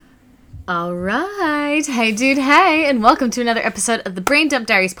All right. Hey, dude. Hey, and welcome to another episode of the Brain Dump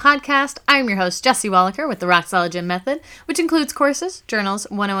Diaries podcast. I'm your host, Jesse Wallaker, with the Rock Solid Gym Method, which includes courses, journals,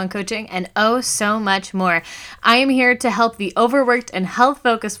 one-on-one coaching, and oh, so much more. I am here to help the overworked and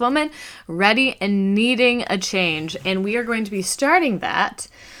health-focused woman ready and needing a change. And we are going to be starting that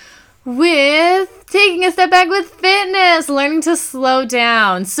with taking a step back with fitness, learning to slow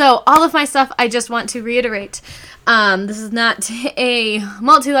down. So all of my stuff, I just want to reiterate. This is not a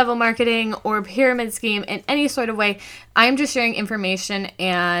multi-level marketing or pyramid scheme in any sort of way. I'm just sharing information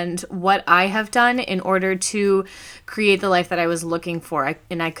and what I have done in order to create the life that I was looking for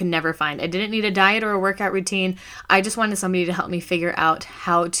and I could never find. I didn't need a diet or a workout routine. I just wanted somebody to help me figure out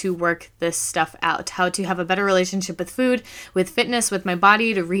how to work this stuff out, how to have a better relationship with food, with fitness, with my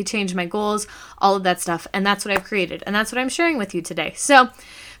body, to rechange my goals, all of that stuff. And that's what I've created. And that's what I'm sharing with you today. So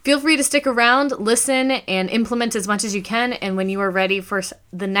feel free to stick around, listen, and implement as much as you can. And when you are ready for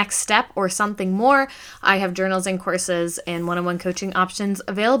the next step or something more, I have journals and courses and one-on-one coaching options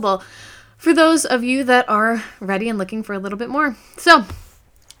available for those of you that are ready and looking for a little bit more. So,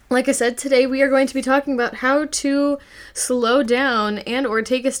 like I said, today we are going to be talking about how to slow down and or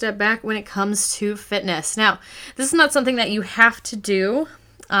take a step back when it comes to fitness. Now, this is not something that you have to do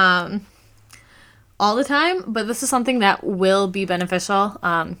all the time, but this is something that will be beneficial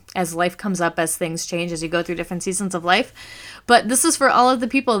as life comes up, as things change, as you go through different seasons of life. But this is for all of the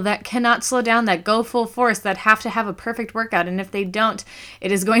people that cannot slow down, that go full force, that have to have a perfect workout. And if they don't,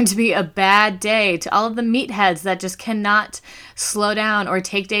 it is going to be a bad day. To all of the meatheads that just cannot slow down or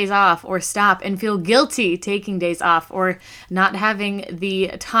take days off or stop and feel guilty taking days off or not having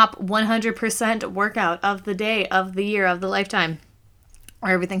the top 100% workout of the day, of the year, of the lifetime,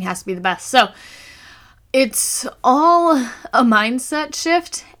 where everything has to be the best. So it's all a mindset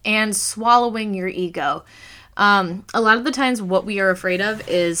shift and swallowing your ego. A lot of the times what we are afraid of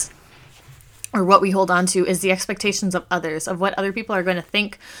is, or what we hold on to, is the expectations of others, of what other people are going to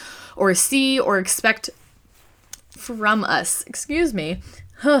think or see or expect from us. Excuse me.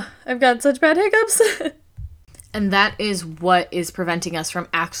 I've got such bad hiccups. And that is what is preventing us from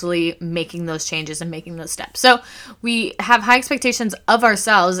actually making those changes and making those steps. So we have high expectations of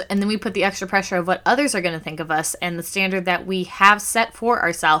ourselves, and then we put the extra pressure of what others are going to think of us and the standard that we have set for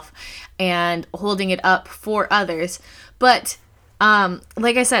ourselves and holding it up for others. But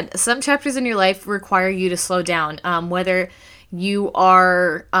like I said, some chapters in your life require you to slow down, whether you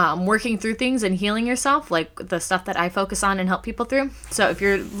are working through things and healing yourself, like the stuff that I focus on and help people through. So if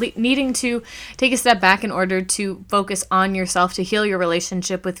you're needing to take a step back in order to focus on yourself, to heal your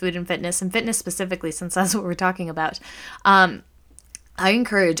relationship with food and fitness specifically, since that's what we're talking about, I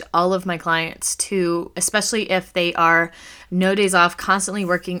encourage all of my clients to, especially if they are no days off, constantly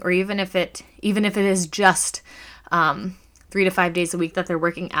working, or even if it is just 3 to 5 days a week that they're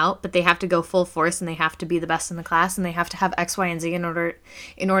working out, but they have to go full force and they have to be the best in the class and they have to have X, Y, and Z in order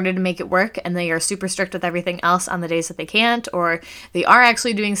to make it work, and they are super strict with everything else on the days that they can't, or they are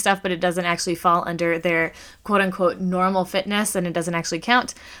actually doing stuff but it doesn't actually fall under their quote-unquote normal fitness and it doesn't actually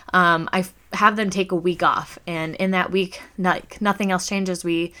count. I have them take a week off, and in that week, nothing else changes.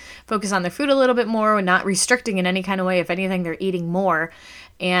 We focus on their food a little bit more. We're not restricting in any kind of way. If anything, they're eating more,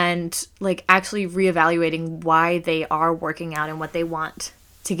 and actually reevaluating why they are working out and what they want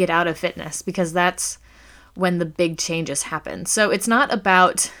to get out of fitness, because that's when the big changes happen. So it's not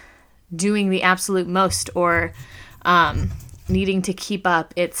about doing the absolute most or needing to keep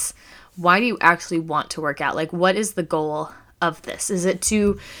up. It's, why do you actually want to work out? What is the goal of this? Is it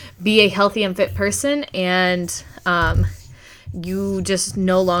to be a healthy and fit person, and you just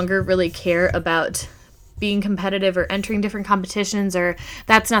no longer really care about being competitive or entering different competitions, or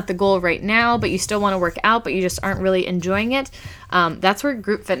that's not the goal right now, but you still want to work out, but you just aren't really enjoying it? That's where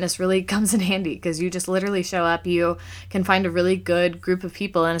group fitness really comes in handy, because you just literally show up, you can find a really good group of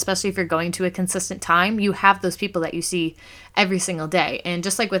people, and especially if you're going to a consistent time, you have those people that you see every single day. And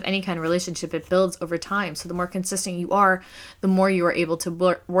just like with any kind of relationship, it builds over time. So the more consistent you are, the more you are able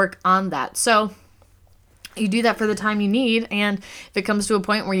to work on that. So you do that for the time you need, and if it comes to a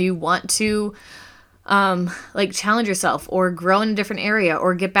point where you want to challenge yourself or grow in a different area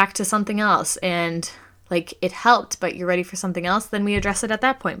or get back to something else, and it helped, but you're ready for something else, then we address it at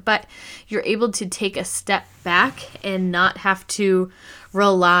that point. But you're able to take a step back and not have to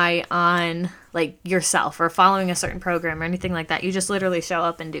rely on yourself or following a certain program or anything like that. You just literally show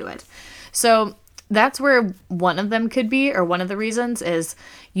up and do it. So that's where one of them could be, or one of the reasons is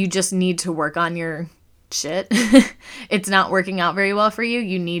you just need to work on your shit. It's not working out very well for you.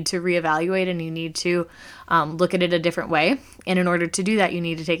 You need to reevaluate, and you need to look at it a different way. And in order to do that, you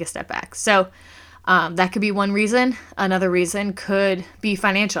need to take a step back. So That could be one reason. Another reason could be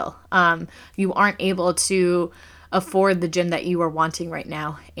financial. You aren't able to afford the gym that you are wanting right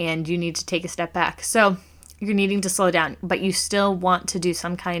now, and you need to take a step back. So you're needing to slow down, but you still want to do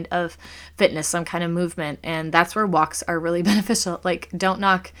some kind of fitness, some kind of movement. And that's where walks are really beneficial. Like, don't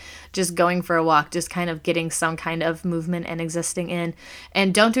knock just going for a walk, just kind of getting some kind of movement and existing in.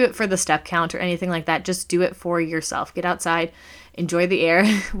 And don't do it for the step count or anything like that. Just do it for yourself. Get outside, enjoy the air,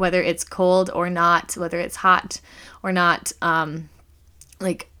 whether it's cold or not, whether it's hot or not.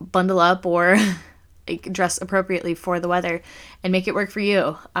 Like, bundle up or like dress appropriately for the weather and make it work for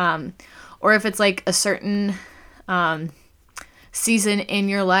you. Or if it's like a certain season in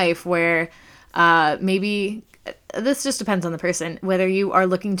your life where maybe this just depends on the person, whether you are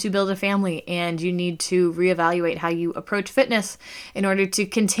looking to build a family and you need to reevaluate how you approach fitness in order to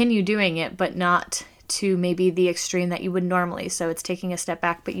continue doing it, but not to maybe the extreme that you would normally. So it's taking a step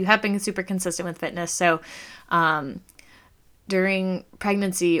back, but you have been super consistent with fitness. So during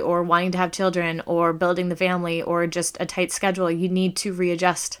pregnancy or wanting to have children or building the family or just a tight schedule, you need to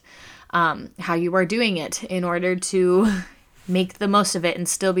readjust how you are doing it in order to make the most of it and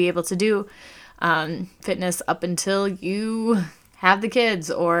still be able to do fitness up until you have the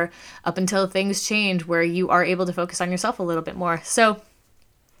kids or up until things change where you are able to focus on yourself a little bit more. So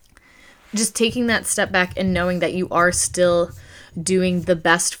just taking that step back and knowing that you are still doing the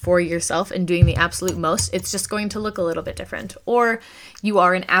best for yourself and doing the absolute most, it's just going to look a little bit different. Or you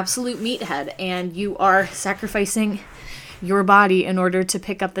are an absolute meathead and you are sacrificing your body in order to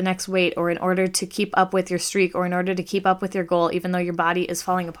pick up the next weight or in order to keep up with your streak or in order to keep up with your goal, even though your body is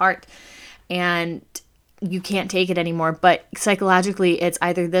falling apart and you can't take it anymore. But psychologically, it's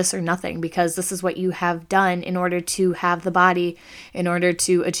either this or nothing, because this is what you have done in order to have the body, in order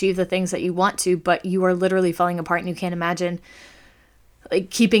to achieve the things that you want to, but you are literally falling apart and you can't imagine like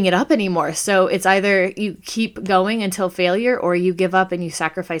keeping it up anymore. So it's either you keep going until failure or you give up and you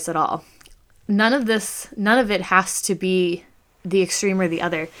sacrifice it all. None of it has to be the extreme or the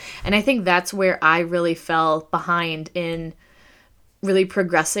other. And I think that's where I really fell behind in really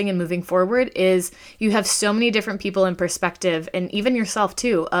progressing and moving forward, is you have so many different people in perspective, and even yourself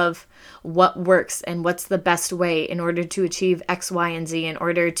too, of what works and what's the best way in order to achieve X, Y, and Z, in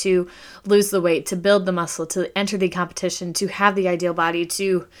order to lose the weight, to build the muscle, to enter the competition, to have the ideal body,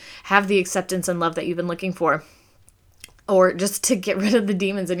 to have the acceptance and love that you've been looking for, or just to get rid of the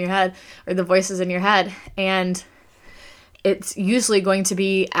demons in your head or the voices in your head. And it's usually going to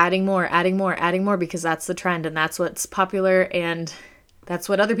be adding more, because that's the trend and that's what's popular and that's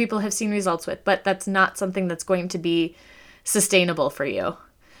what other people have seen results with. But that's not something that's going to be sustainable for you.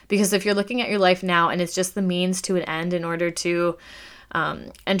 Because if you're looking at your life now and it's just the means to an end in order to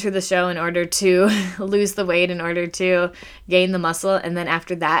enter the show, in order to lose the weight, in order to gain the muscle, and then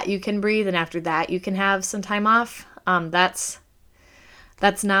after that you can breathe, and after that you can have some time off, that's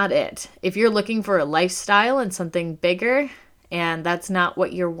not it. If you're looking for a lifestyle and something bigger, and that's not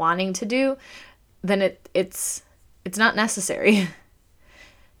what you're wanting to do, then it's not necessary.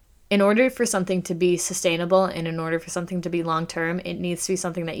 In order for something to be sustainable and in order for something to be long-term, it needs to be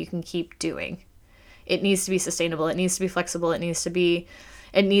something that you can keep doing. It needs to be sustainable. It needs to be flexible. It needs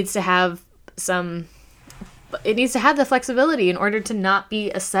to have the flexibility in order to not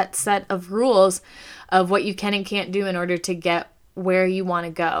be a set of rules of what you can and can't do in order to get where you want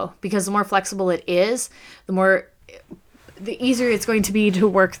to go. Because the more flexible it is, the easier it's going to be to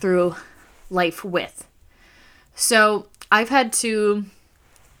work through life with. So I've had to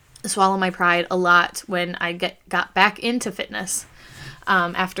swallow my pride a lot when I got back into fitness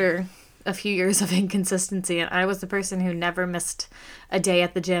after a few years of inconsistency. And I was the person who never missed a day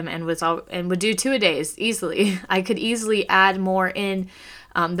at the gym and would do 2-a-days easily. I could easily add more in.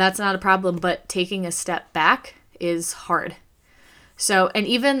 That's not a problem, but taking a step back is hard. So, and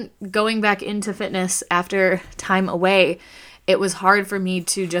even going back into fitness after time away, it was hard for me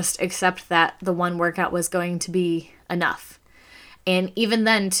to just accept that the one workout was going to be enough. And even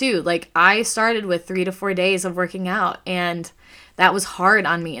then too, like I started with 3 to 4 days of working out, and that was hard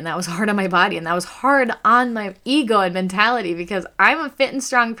on me, and that was hard on my body, and that was hard on my ego and mentality, because I'm a fit and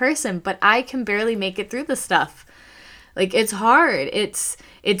strong person, but I can barely make it through the stuff. Like, it's hard. It's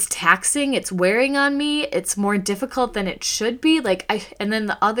taxing. It's wearing on me. It's more difficult than it should be. And then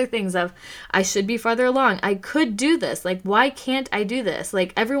the other things of, I should be farther along. I could do this. Like, why can't I do this?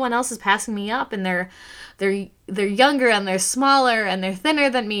 Like, everyone else is passing me up, and they're younger and they're smaller and they're thinner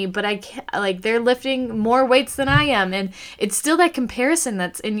than me, but I can't, like, they're lifting more weights than I am. And it's still that comparison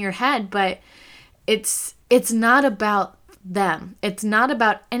that's in your head, but it's not about them. It's not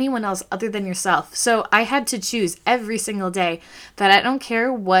about anyone else other than yourself. So I had to choose every single day that I don't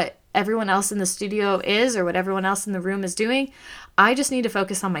care what everyone else in the studio is or what everyone else in the room is doing. I just need to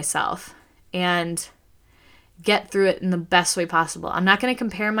focus on myself and get through it in the best way possible. I'm not going to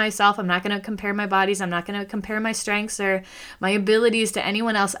compare myself. I'm not going to compare my bodies. I'm not going to compare my strengths or my abilities to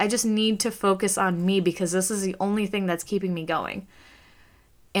anyone else. I just need to focus on me because this is the only thing that's keeping me going.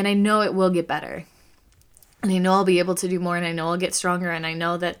 And I know it will get better. And I know I'll be able to do more, and I know I'll get stronger, and I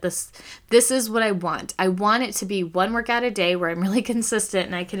know that this is what I want. I want it to be one workout a day where I'm really consistent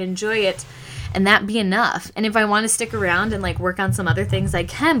and I can enjoy it, and that be enough. And if I want to stick around and like work on some other things, I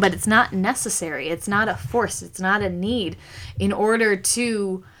can, but it's not necessary. It's not a force. It's not a need in order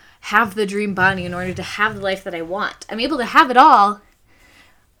to have the dream body, in order to have the life that I want. I'm able to have it all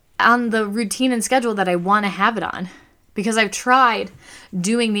on the routine and schedule that I want to have it on. Because I've tried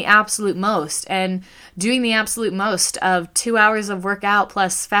doing the absolute most, and doing the absolute most of 2 hours of workout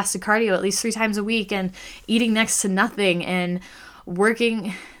plus fasted cardio at least 3 times a week, and eating next to nothing, and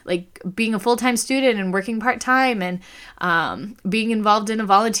working, like being a full-time student and working part-time, and being involved in a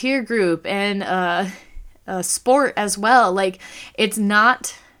volunteer group and a sport as well. Like it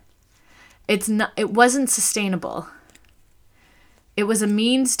wasn't sustainable. It was a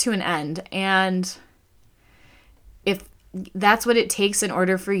means to an end, and if that's what it takes in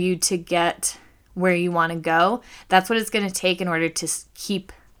order for you to get where you want to go, that's what it's going to take in order to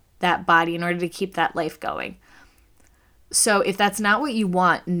keep that body, in order to keep that life going. So if that's not what you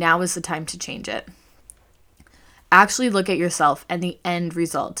want, now is the time to change it. Actually look at yourself and the end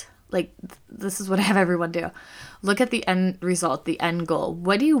result. Like, this is what I have everyone do. Look at the end result, the end goal.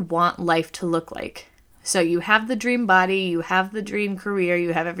 What do you want life to look like? So you have the dream body, you have the dream career,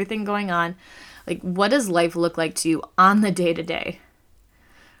 you have everything going on. Like, what does life look like to you on the day-to-day?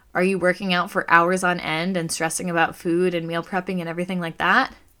 Are you working out for hours on end and stressing about food and meal prepping and everything like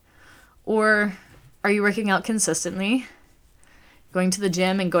that? Or are you working out consistently, going to the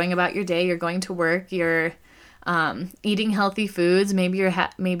gym and going about your day? You're going to work, you're eating healthy foods. Maybe you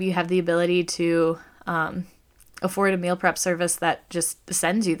have the ability to afford a meal prep service that just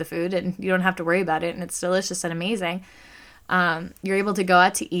sends you the food and you don't have to worry about it, and it's delicious and amazing. You're able to go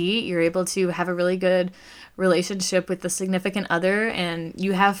out to eat, you're able to have a really good relationship with the significant other, and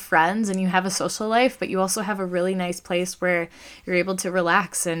you have friends and you have a social life, but you also have a really nice place where you're able to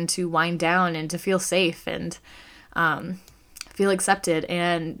relax and to wind down and to feel safe and feel accepted,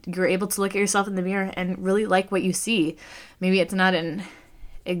 and you're able to look at yourself in the mirror and really like what you see. Maybe it's not an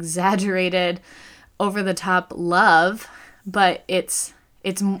exaggerated, over-the-top love, but it's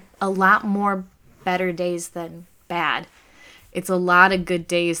a lot more better days than bad. It's a lot of good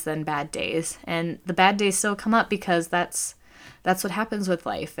days than bad days. And the bad days still come up because that's what happens with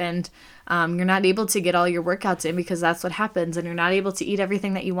life. And you're not able to get all your workouts in because that's what happens. And you're not able to eat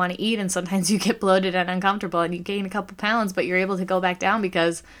everything that you want to eat. And sometimes you get bloated and uncomfortable and you gain a couple pounds, but you're able to go back down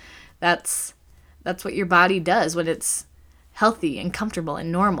because that's what your body does when it's healthy and comfortable and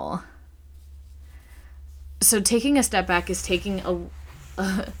normal. So taking a step back is taking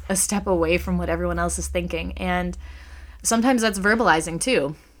a step away from what everyone else is thinking. And sometimes that's verbalizing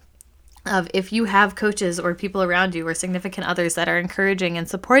too. If you have coaches or people around you or significant others that are encouraging and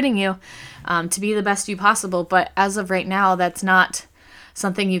supporting you to be the best you possible, but as of right now, that's not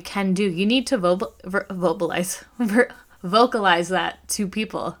something you can do. You need to vocalize that to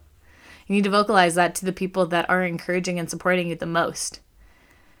people. You need to vocalize that to the people that are encouraging and supporting you the most.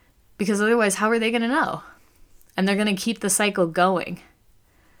 Because otherwise, how are they going to know? And they're going to keep the cycle going.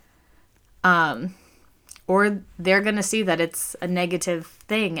 Or they're going to see that it's a negative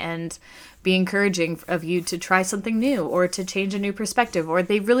thing and be encouraging of you to try something new or to change a new perspective, or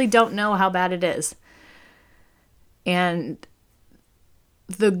they really don't know how bad it is. And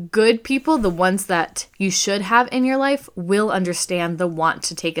the good people, the ones that you should have in your life, will understand the want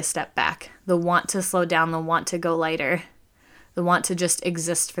to take a step back, the want to slow down, the want to go lighter, the want to just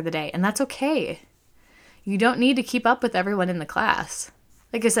exist for the day. And that's okay. You don't need to keep up with everyone in the class.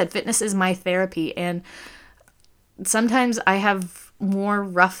 Like I said, fitness is my therapy, and sometimes I have more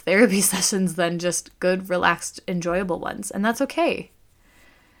rough therapy sessions than just good, relaxed, enjoyable ones, and that's okay.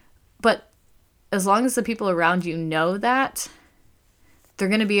 But as long as the people around you know that, they're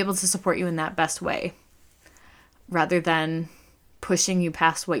going to be able to support you in that best way, rather than pushing you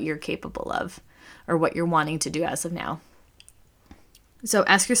past what you're capable of or what you're wanting to do as of now. So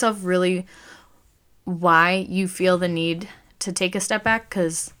ask yourself really why you feel the need to take a step back,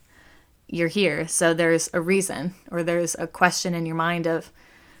 because you're here. So there's a reason, or there's a question in your mind of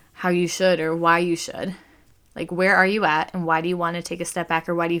how you should or why you should. Like, where are you at and why do you want to take a step back,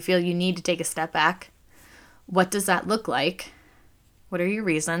 or why do you feel you need to take a step back? What does that look like? What are your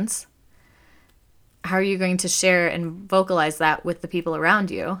reasons? How are you going to share and vocalize that with the people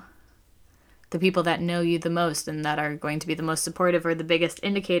around you? the people that know you the most and that are going to be the most supportive are the biggest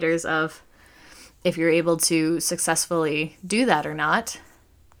indicators of if you're able to successfully do that or not.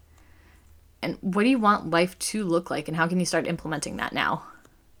 And what do you want life to look like, and how can you start implementing that now?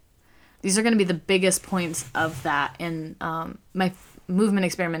 These are going to be the biggest points of that, and my movement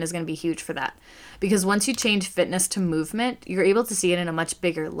experiment is going to be huge for that. Because once you change fitness to movement, you're able to see it in a much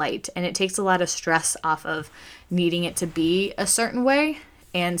bigger light, and it takes a lot of stress off of needing it to be a certain way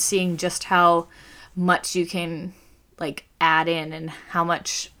and seeing just how much you can like add in and how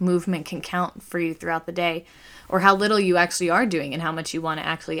much movement can count for you throughout the day, or how little you actually are doing and how much you want to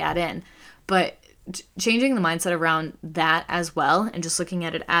actually add in. But changing the mindset around that as well, and just looking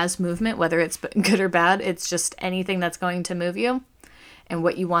at it as movement, whether it's good or bad, it's just anything that's going to move you and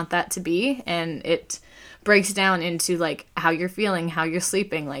what you want that to be. And it breaks down into like how you're feeling, how you're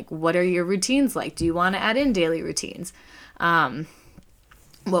sleeping, like what are your routines like? Do you want to add in daily routines?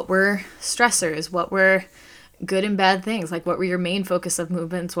 What were stressors? What were good and bad things? Like what were your main focus of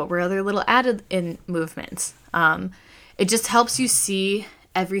movements? What were other little added in movements? It just helps you see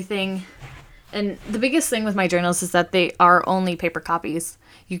everything. And the biggest thing with my journals is that they are only paper copies.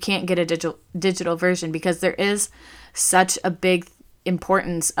 You can't get a digital version because there is such a big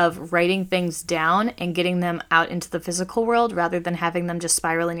importance of writing things down and getting them out into the physical world rather than having them just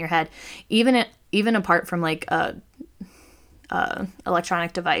spiral in your head. Even apart from like a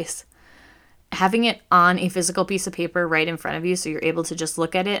electronic device, having it on a physical piece of paper right in front of you so you're able to just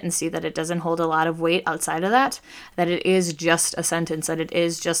look at it and see that it doesn't hold a lot of weight outside of that it is just a sentence, that it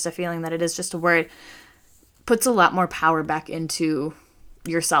is just a feeling, that it is just a word, puts a lot more power back into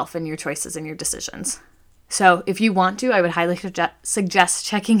yourself and your choices and your decisions. So if you want to, I would highly suggest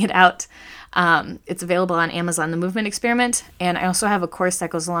checking it out. It's available on Amazon, The Movement Experiment, and I also have a course that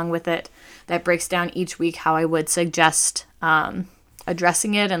goes along with it that breaks down each week how I would suggest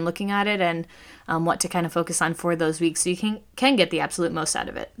addressing it and looking at it, and what to kind of focus on for those weeks so you can get the absolute most out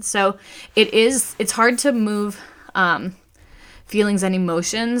of it. So it's hard to move feelings and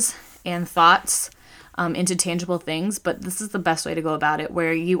emotions and thoughts into tangible things, but this is the best way to go about it,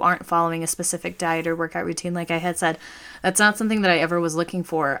 where you aren't following a specific diet or workout routine. Like I had said, that's not something that I ever was looking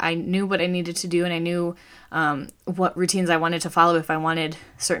for. I knew what I needed to do, and I knew what routines I wanted to follow if I wanted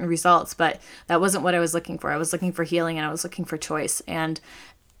certain results, but that wasn't what I was looking for. I was looking for healing, and I was looking for choice, and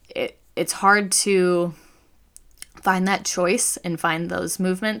it's hard to find that choice and find those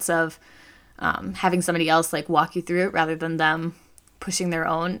movements of having somebody else like walk you through it rather than them pushing their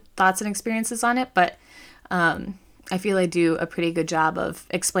own thoughts and experiences on it. But I feel I do a pretty good job of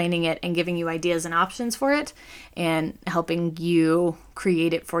explaining it and giving you ideas and options for it and helping you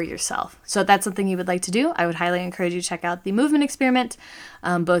create it for yourself. So if that's something you would like to do, I would highly encourage you to check out The Movement Experiment,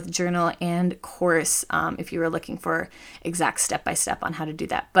 both journal and course, if you were looking for exact step-by-step on how to do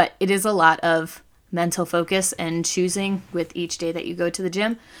that. But it is a lot of mental focus and choosing with each day that you go to the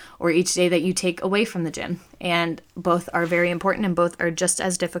gym or each day that you take away from the gym. And both are very important and both are just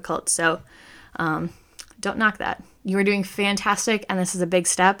as difficult. So don't knock that. You are doing fantastic, and this is a big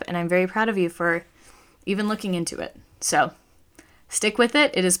step, and I'm very proud of you for even looking into it. So stick with it.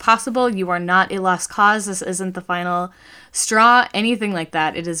 It is possible. You are not a lost cause. This isn't the final straw, anything like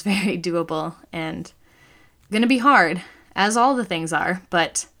that. It is very doable and going to be hard, as all the things are,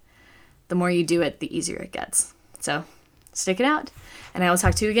 but the more you do it, the easier it gets. So stick it out, and I will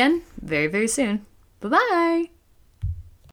talk to you again very, very soon. Bye-bye.